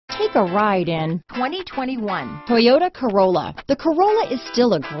Take a ride in 2021 Toyota Corolla. The Corolla is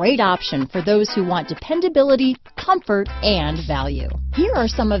still a great option for those who want dependability, comfort, and value. Here are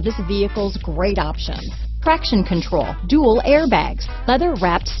some of this vehicle's great options: traction control, dual airbags,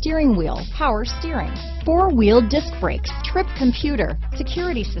 leather-wrapped steering wheel, power steering, four-wheel disc brakes, trip computer,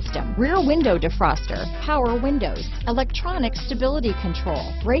 security system, rear window defroster, power windows, electronic stability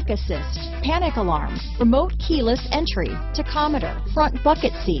control, brake assist, panic alarm, remote keyless entry, tachometer, front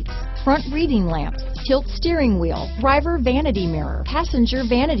bucket seats, front reading lamps, tilt steering wheel, driver vanity mirror, passenger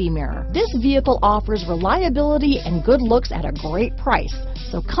vanity mirror. This vehicle offers reliability and good looks at a great price.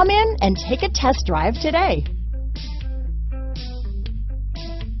 So come in and take a test drive today.